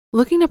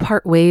Looking to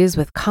part ways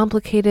with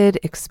complicated,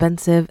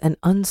 expensive, and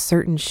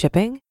uncertain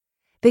shipping?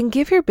 Then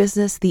give your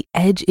business the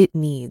edge it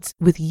needs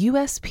with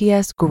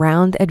USPS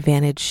Ground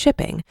Advantage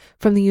shipping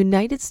from the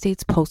United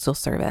States Postal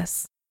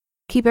Service.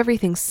 Keep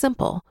everything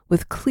simple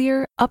with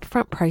clear,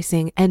 upfront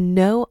pricing and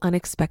no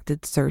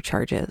unexpected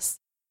surcharges.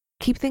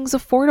 Keep things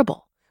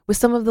affordable with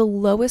some of the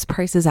lowest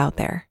prices out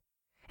there.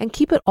 And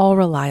keep it all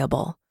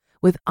reliable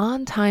with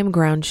on-time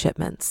ground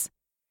shipments.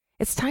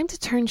 It's time to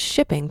turn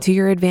shipping to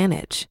your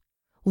advantage.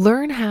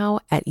 Learn how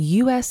at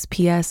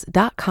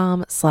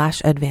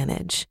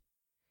USPS.com/advantage.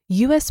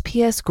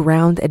 USPS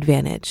Ground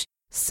Advantage.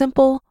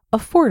 Simple,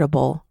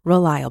 affordable,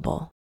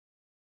 reliable.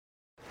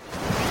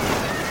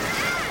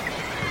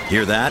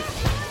 Hear that?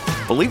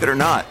 Believe it or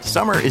not,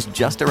 summer is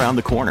just around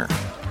the corner.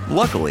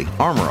 Luckily,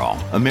 Armor All,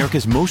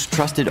 America's most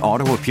trusted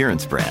auto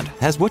appearance brand,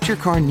 has what your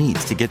car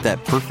needs to get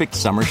that perfect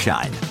summer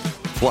shine.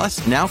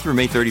 Plus, now through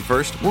May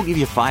 31st, we'll give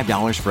you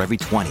 $5 for every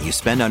 $20 you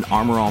spend on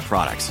Armor All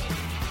products.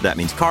 That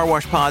means car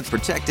wash pods,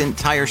 protectant,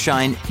 tire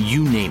shine,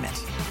 you name it.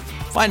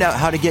 Find out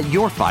how to get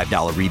your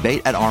 $5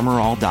 rebate at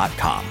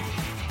armorall.com.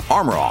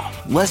 Armor All,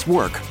 less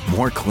work,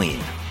 more clean.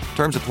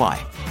 Terms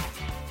apply.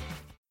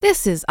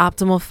 This is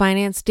Optimal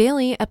Finance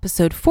Daily,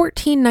 episode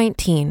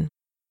 1419.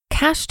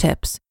 Cash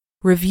Tips.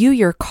 Review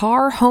your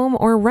car, home,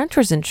 or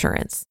renter's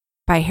insurance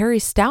by Harry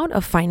Stout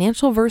of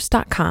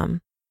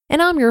FinancialVerse.com.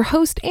 And I'm your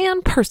host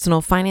and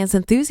personal finance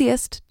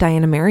enthusiast,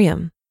 Diana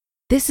Merriam.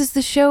 This is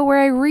the show where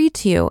I read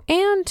to you,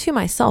 and to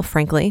myself,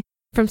 frankly,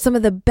 from some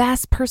of the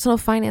best personal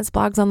finance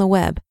blogs on the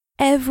web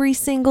every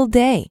single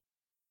day.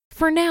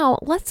 For now,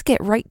 let's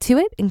get right to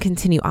it and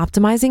continue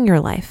optimizing your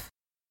life.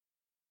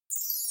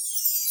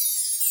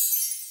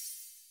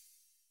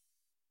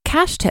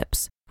 Cash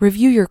Tips.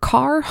 Review your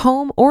car,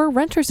 home, or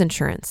renter's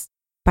insurance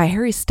by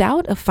Harry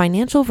Stout of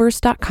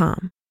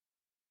FinancialVerse.com.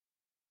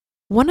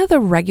 One of the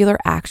regular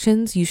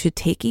actions you should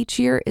take each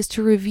year is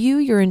to review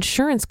your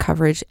insurance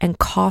coverage and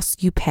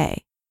costs you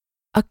pay.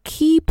 A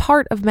key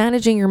part of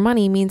managing your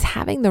money means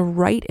having the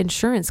right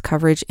insurance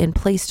coverage in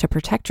place to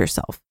protect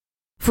yourself.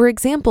 For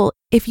example,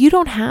 if you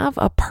don't have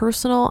a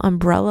personal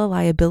umbrella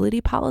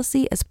liability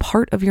policy as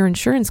part of your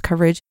insurance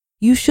coverage,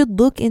 you should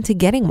look into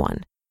getting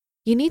one.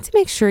 You need to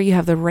make sure you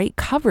have the right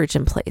coverage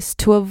in place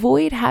to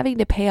avoid having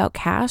to pay out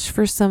cash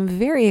for some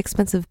very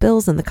expensive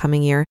bills in the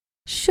coming year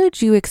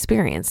should you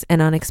experience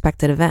an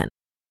unexpected event.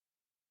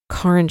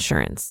 Car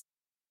insurance.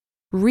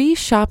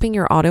 Re-shopping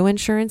your auto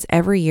insurance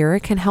every year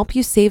can help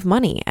you save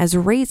money as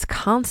rates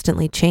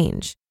constantly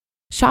change.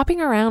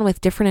 Shopping around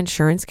with different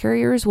insurance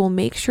carriers will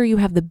make sure you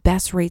have the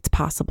best rates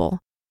possible.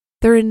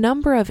 There are a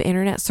number of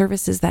internet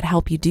services that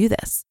help you do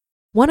this.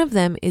 One of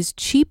them is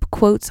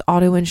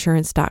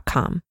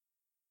cheapquotesautoinsurance.com.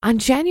 On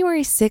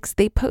January 6th,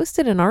 they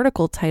posted an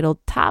article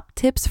titled Top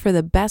Tips for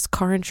the Best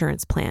Car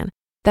Insurance Plan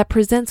that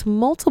presents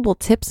multiple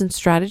tips and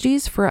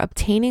strategies for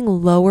obtaining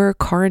lower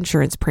car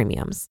insurance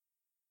premiums.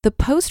 The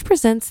post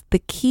presents the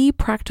key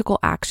practical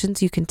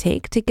actions you can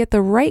take to get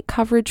the right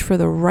coverage for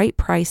the right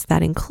price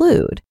that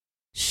include: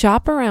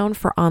 shop around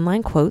for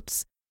online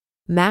quotes,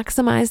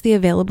 maximize the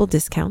available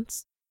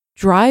discounts,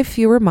 drive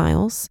fewer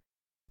miles,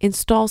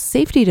 install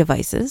safety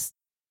devices,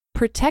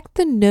 protect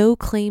the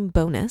no-claim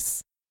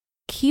bonus,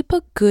 keep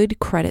a good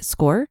credit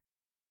score,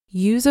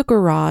 use a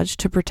garage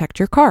to protect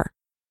your car.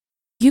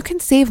 You can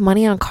save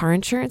money on car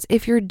insurance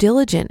if you're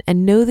diligent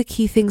and know the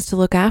key things to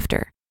look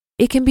after.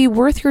 It can be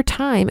worth your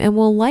time and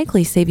will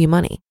likely save you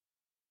money.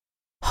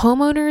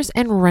 Homeowners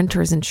and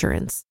renters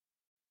insurance.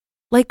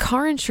 Like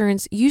car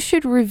insurance, you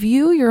should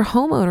review your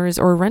homeowners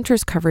or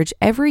renters coverage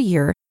every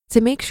year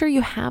to make sure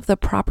you have the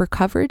proper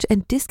coverage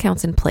and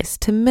discounts in place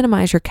to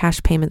minimize your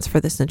cash payments for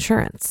this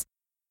insurance.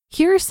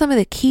 Here are some of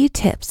the key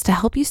tips to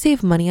help you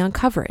save money on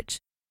coverage.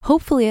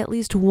 Hopefully, at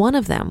least one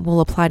of them will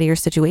apply to your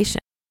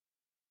situation.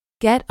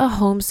 Get a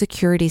home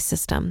security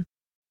system.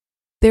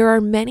 There are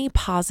many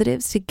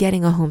positives to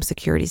getting a home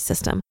security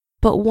system,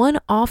 but one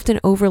often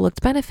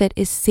overlooked benefit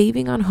is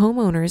saving on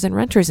homeowners and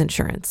renters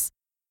insurance.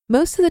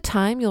 Most of the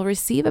time, you'll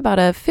receive about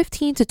a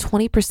 15 to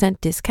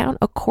 20% discount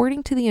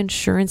according to the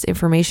Insurance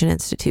Information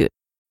Institute.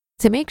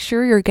 To make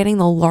sure you're getting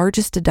the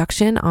largest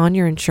deduction on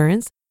your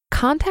insurance,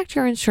 contact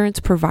your insurance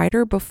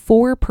provider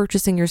before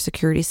purchasing your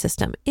security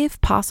system, if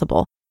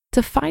possible,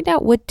 to find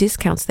out what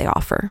discounts they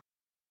offer.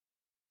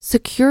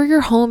 Secure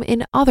your home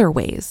in other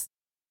ways.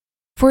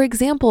 For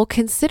example,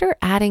 consider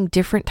adding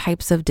different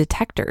types of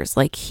detectors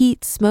like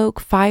heat, smoke,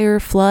 fire,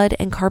 flood,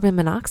 and carbon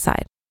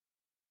monoxide.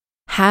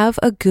 Have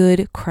a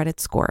good credit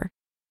score.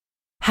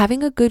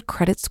 Having a good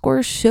credit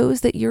score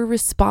shows that you're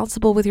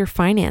responsible with your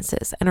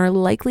finances and are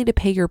likely to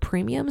pay your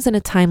premiums in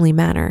a timely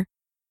manner.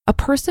 A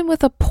person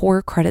with a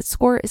poor credit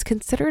score is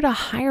considered a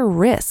higher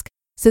risk,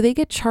 so they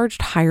get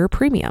charged higher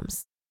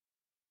premiums.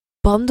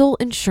 Bundle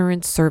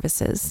insurance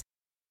services.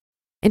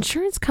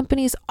 Insurance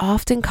companies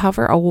often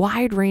cover a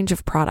wide range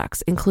of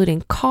products,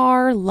 including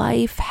car,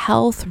 life,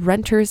 health,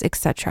 renters,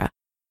 etc.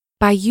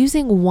 By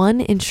using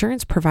one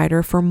insurance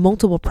provider for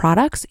multiple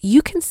products,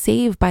 you can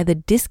save by the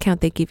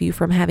discount they give you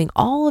from having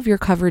all of your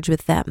coverage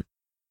with them.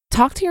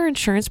 Talk to your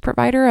insurance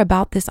provider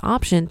about this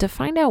option to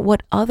find out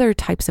what other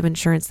types of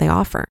insurance they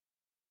offer.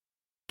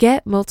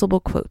 Get multiple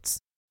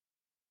quotes.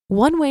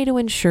 One way to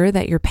ensure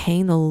that you're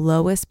paying the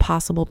lowest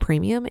possible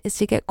premium is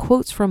to get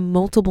quotes from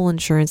multiple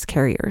insurance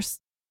carriers.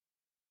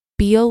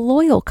 Be a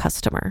loyal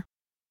customer.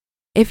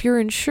 If your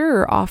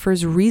insurer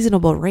offers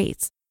reasonable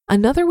rates,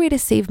 another way to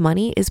save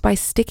money is by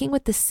sticking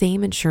with the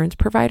same insurance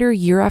provider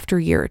year after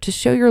year to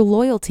show your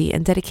loyalty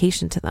and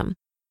dedication to them.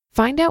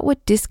 Find out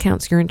what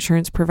discounts your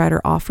insurance provider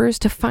offers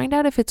to find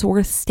out if it's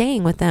worth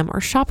staying with them or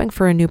shopping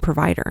for a new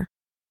provider.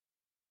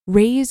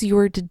 Raise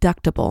your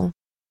deductible.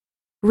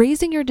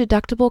 Raising your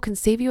deductible can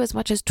save you as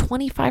much as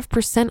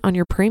 25% on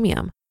your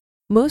premium.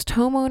 Most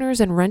homeowners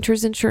and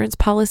renters insurance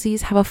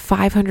policies have a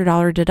 $500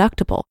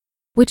 deductible,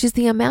 which is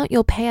the amount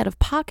you'll pay out of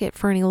pocket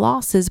for any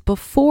losses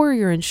before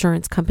your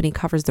insurance company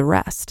covers the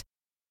rest.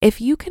 If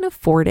you can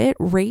afford it,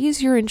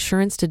 raise your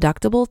insurance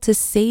deductible to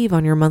save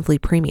on your monthly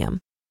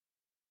premium.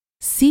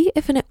 See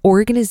if an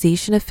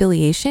organization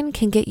affiliation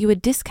can get you a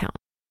discount.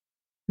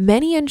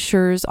 Many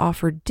insurers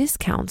offer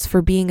discounts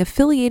for being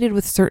affiliated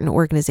with certain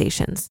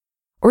organizations.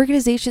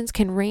 Organizations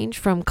can range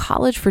from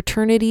college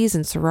fraternities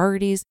and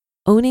sororities,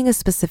 owning a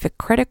specific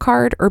credit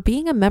card, or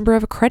being a member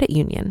of a credit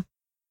union.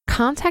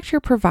 Contact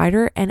your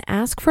provider and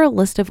ask for a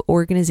list of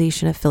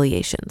organization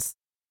affiliations.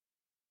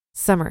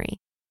 Summary.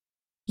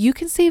 You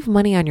can save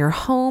money on your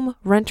home,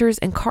 renters,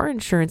 and car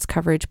insurance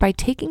coverage by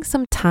taking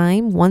some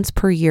time once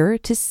per year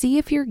to see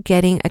if you're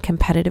getting a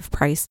competitive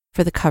price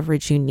for the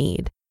coverage you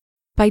need.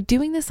 By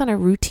doing this on a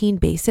routine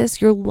basis,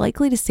 you're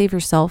likely to save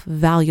yourself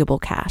valuable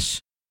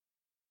cash.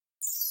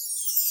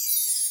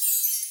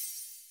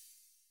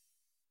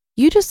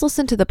 You just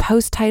listened to the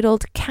post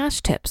titled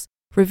Cash Tips,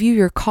 Review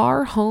Your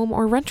Car, Home,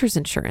 or Renter's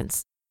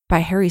Insurance by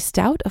Harry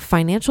Stout of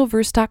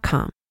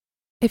FinancialVerse.com.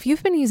 If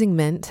you've been using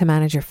Mint to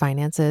manage your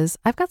finances,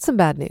 I've got some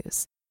bad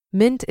news.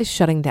 Mint is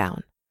shutting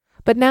down.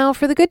 But now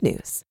for the good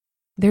news.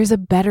 There's a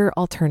better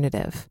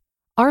alternative.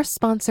 Our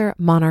sponsor,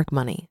 Monarch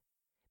Money.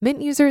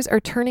 Mint users are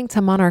turning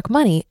to Monarch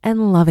Money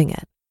and loving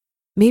it.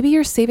 Maybe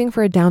you're saving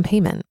for a down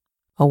payment,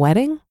 a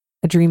wedding,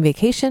 a dream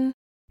vacation,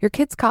 your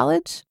kid's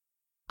college.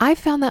 I've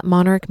found that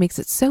Monarch makes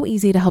it so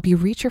easy to help you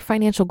reach your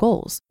financial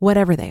goals,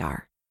 whatever they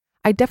are.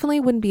 I definitely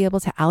wouldn't be able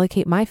to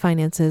allocate my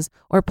finances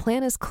or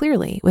plan as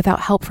clearly without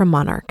help from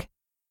Monarch.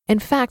 In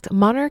fact,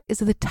 Monarch is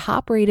the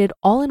top-rated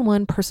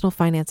all-in-one personal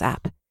finance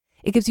app.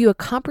 It gives you a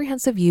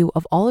comprehensive view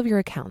of all of your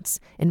accounts,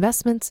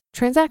 investments,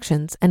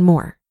 transactions, and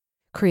more.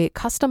 Create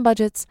custom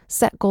budgets,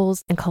 set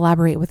goals, and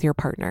collaborate with your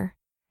partner.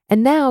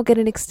 And now get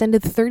an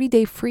extended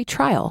 30-day free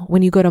trial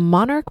when you go to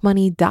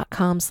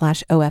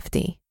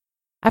monarchmoney.com/OFD.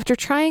 After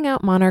trying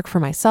out Monarch for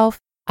myself,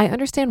 I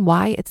understand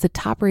why it's the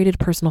top-rated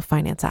personal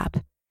finance app.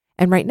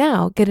 And right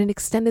now, get an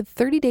extended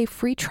 30-day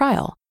free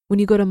trial when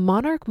you go to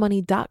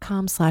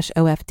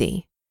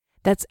monarchmoney.com/OFD.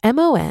 That's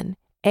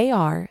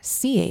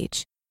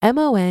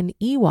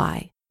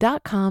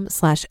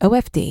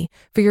monarchmoney.com/OFD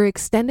for your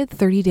extended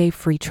 30-day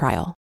free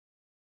trial.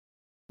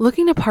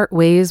 Looking to part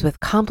ways with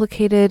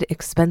complicated,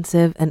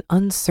 expensive, and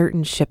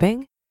uncertain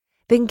shipping?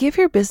 Then give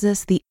your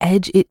business the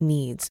edge it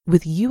needs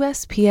with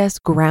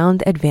USPS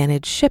Ground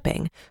Advantage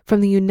shipping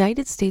from the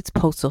United States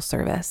Postal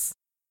Service.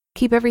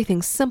 Keep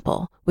everything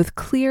simple with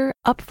clear,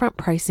 upfront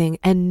pricing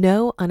and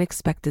no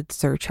unexpected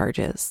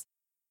surcharges.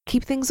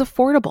 Keep things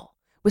affordable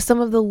with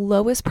some of the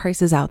lowest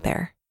prices out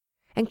there.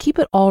 And keep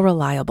it all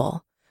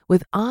reliable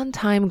with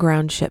on-time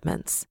ground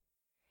shipments.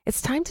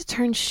 It's time to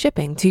turn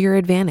shipping to your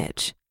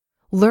advantage.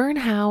 Learn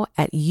how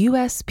at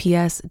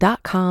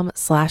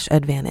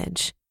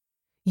USPS.com/advantage.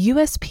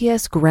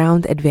 USPS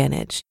Ground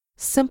Advantage.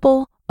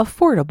 Simple,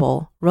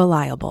 affordable,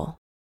 reliable.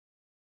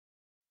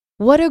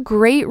 What a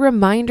great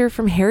reminder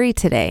from Harry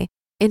today.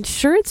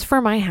 Insurance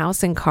for my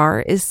house and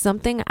car is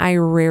something I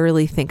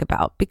rarely think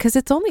about because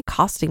it's only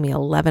costing me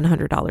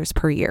 $1,100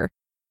 per year.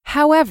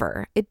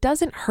 However, it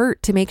doesn't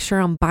hurt to make sure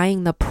I'm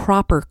buying the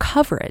proper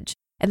coverage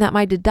and that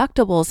my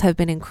deductibles have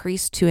been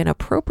increased to an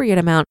appropriate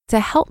amount to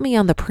help me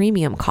on the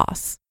premium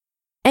costs.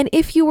 And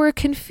if you were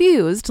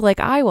confused, like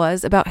I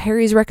was, about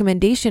Harry's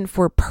recommendation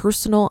for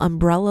personal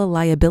umbrella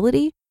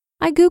liability,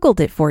 I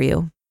Googled it for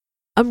you.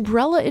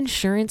 Umbrella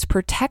insurance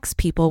protects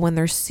people when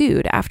they're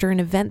sued after an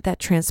event that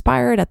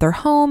transpired at their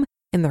home,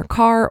 in their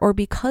car, or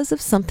because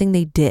of something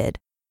they did.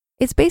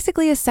 It's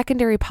basically a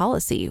secondary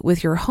policy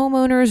with your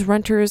homeowners,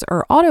 renters,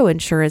 or auto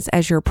insurance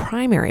as your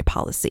primary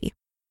policy.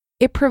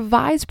 It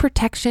provides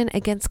protection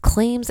against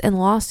claims and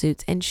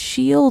lawsuits and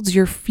shields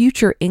your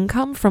future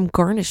income from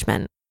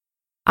garnishment.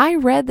 I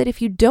read that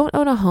if you don't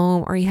own a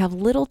home or you have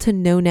little to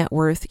no net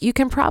worth, you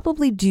can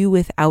probably do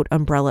without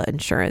umbrella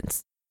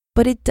insurance.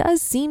 But it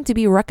does seem to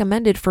be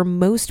recommended for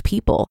most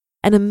people,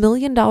 and $1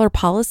 million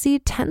policy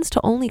tends to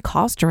only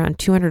cost around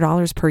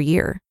 $200 per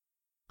year.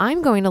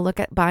 I'm going to look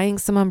at buying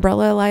some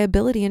umbrella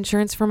liability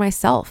insurance for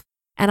myself,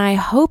 and I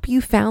hope you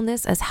found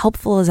this as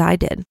helpful as I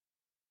did.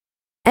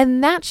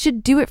 And that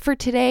should do it for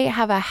today.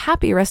 Have a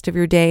happy rest of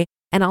your day,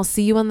 and I'll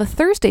see you on the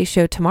Thursday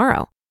show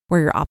tomorrow,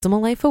 where your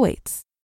optimal life awaits.